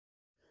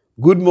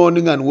Good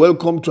morning and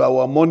welcome to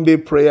our Monday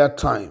prayer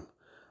time.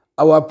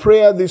 Our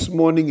prayer this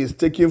morning is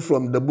taken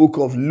from the book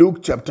of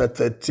Luke chapter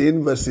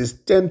 13 verses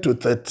 10 to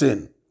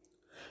 13.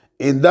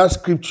 In that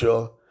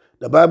scripture,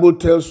 the Bible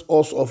tells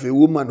us of a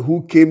woman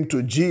who came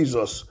to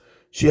Jesus.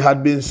 She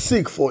had been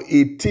sick for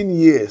 18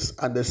 years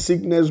and the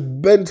sickness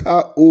bent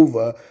her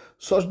over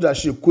such that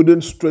she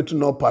couldn't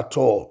straighten up at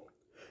all.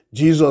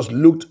 Jesus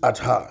looked at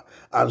her,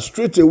 and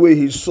straightway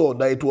he saw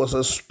that it was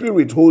a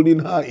spirit holding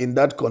her in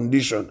that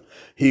condition.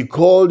 He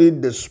called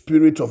it the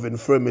spirit of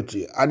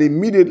infirmity, and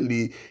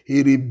immediately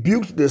he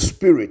rebuked the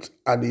spirit,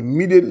 and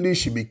immediately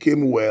she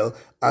became well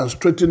and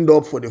straightened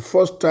up for the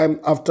first time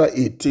after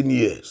 18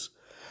 years.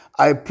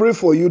 I pray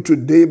for you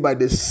today by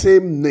the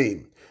same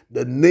name,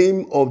 the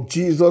name of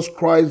Jesus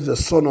Christ, the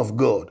Son of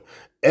God.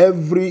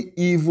 Every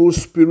evil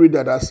spirit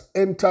that has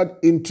entered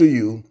into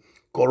you,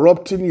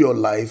 corrupting your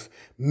life,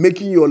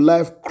 making your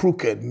life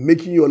crooked,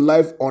 making your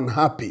life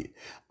unhappy,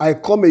 I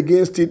come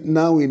against it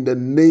now in the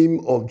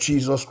name of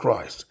Jesus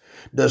Christ.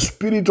 The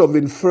spirit of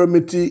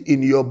infirmity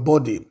in your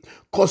body,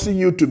 causing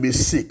you to be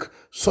sick,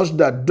 such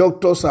that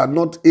doctors are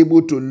not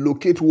able to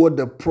locate what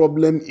the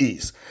problem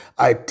is.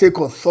 I take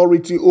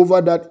authority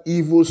over that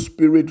evil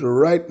spirit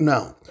right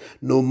now.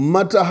 No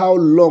matter how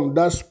long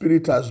that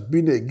spirit has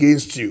been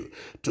against you,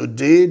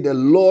 today the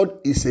Lord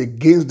is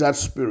against that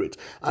spirit,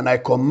 and I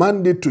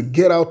command it to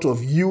get out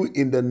of you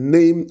in the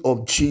name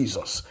of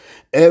Jesus.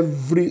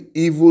 Every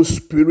evil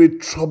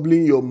spirit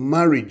troubling your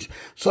marriage,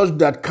 such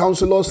that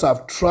counselors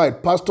have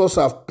tried, pastors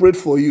have prayed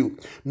for you,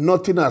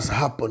 nothing has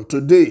happened.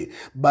 Today,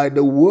 by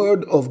the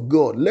word of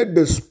God, let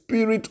the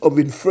spirit of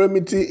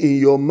infirmity in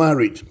your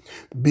marriage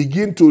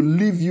begin to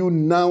leave you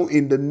now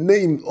in the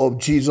name of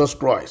Jesus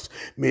Christ.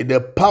 May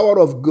the power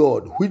of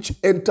God, which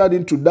entered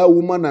into that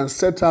woman and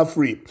set her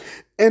free,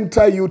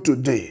 enter you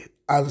today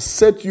and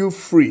set you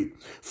free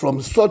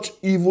from such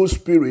evil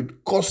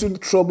spirit causing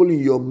trouble in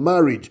your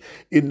marriage.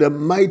 In the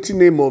mighty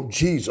name of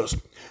Jesus,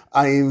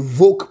 I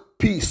invoke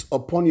peace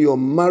upon your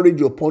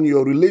marriage, upon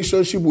your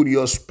relationship with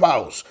your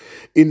spouse.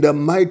 In the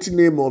mighty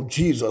name of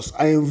Jesus,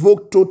 I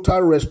invoke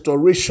total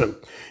restoration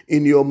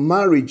in your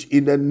marriage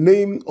in the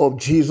name of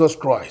Jesus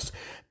Christ.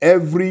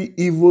 Every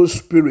evil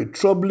spirit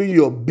troubling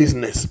your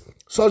business,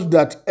 such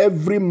that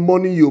every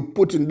money you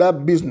put in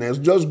that business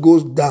just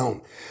goes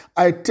down,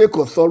 I take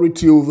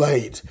authority over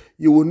it.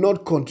 You will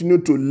not continue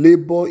to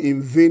labor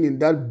in vain in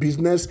that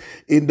business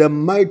in the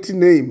mighty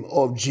name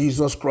of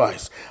Jesus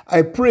Christ.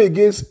 I pray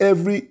against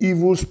every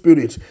evil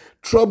spirit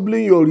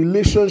troubling your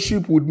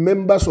relationship with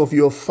members of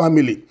your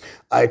family.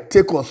 I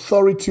take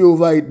authority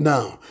over it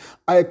now.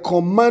 I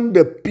command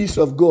the peace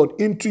of God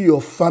into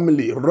your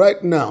family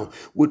right now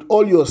with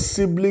all your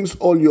siblings,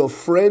 all your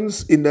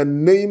friends in the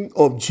name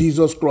of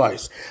Jesus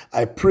Christ.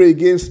 I pray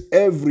against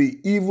every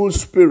evil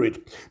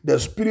spirit, the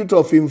spirit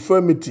of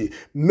infirmity,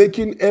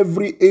 making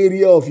every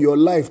area of your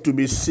life to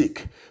be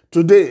sick.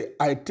 Today,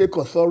 I take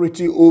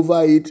authority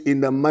over it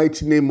in the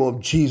mighty name of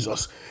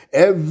Jesus.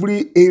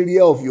 Every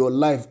area of your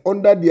life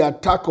under the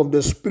attack of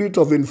the spirit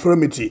of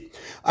infirmity,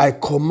 I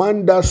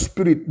command that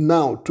spirit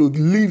now to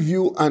leave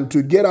you and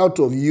to get out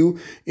of you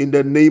in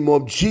the name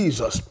of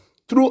Jesus.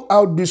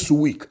 Throughout this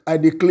week, I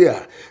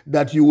declare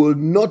that you will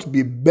not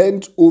be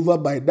bent over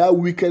by that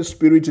wicked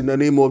spirit in the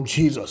name of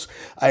Jesus.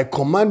 I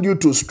command you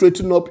to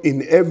straighten up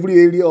in every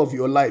area of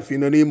your life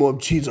in the name of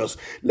Jesus.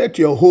 Let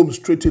your home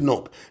straighten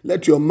up.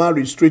 Let your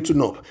marriage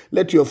straighten up.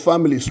 Let your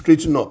family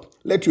straighten up.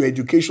 Let your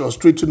education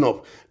straighten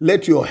up.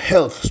 Let your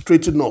health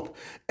straighten up.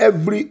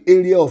 Every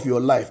area of your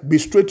life be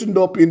straightened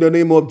up in the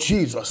name of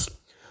Jesus.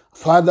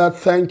 Father,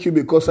 thank you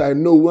because I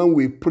know when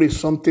we pray,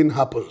 something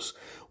happens.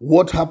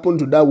 What happened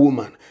to that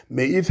woman?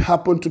 May it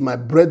happen to my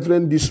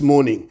brethren this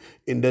morning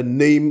in the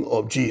name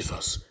of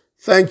Jesus.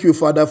 Thank you,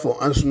 Father,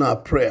 for answering our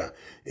prayer.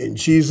 In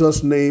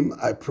Jesus' name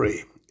I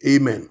pray.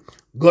 Amen.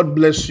 God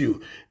bless you.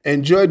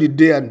 Enjoy the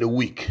day and the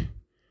week.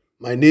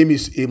 My name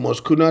is Amos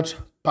Kunat,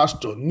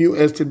 Pastor, New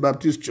Estate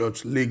Baptist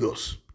Church, Lagos.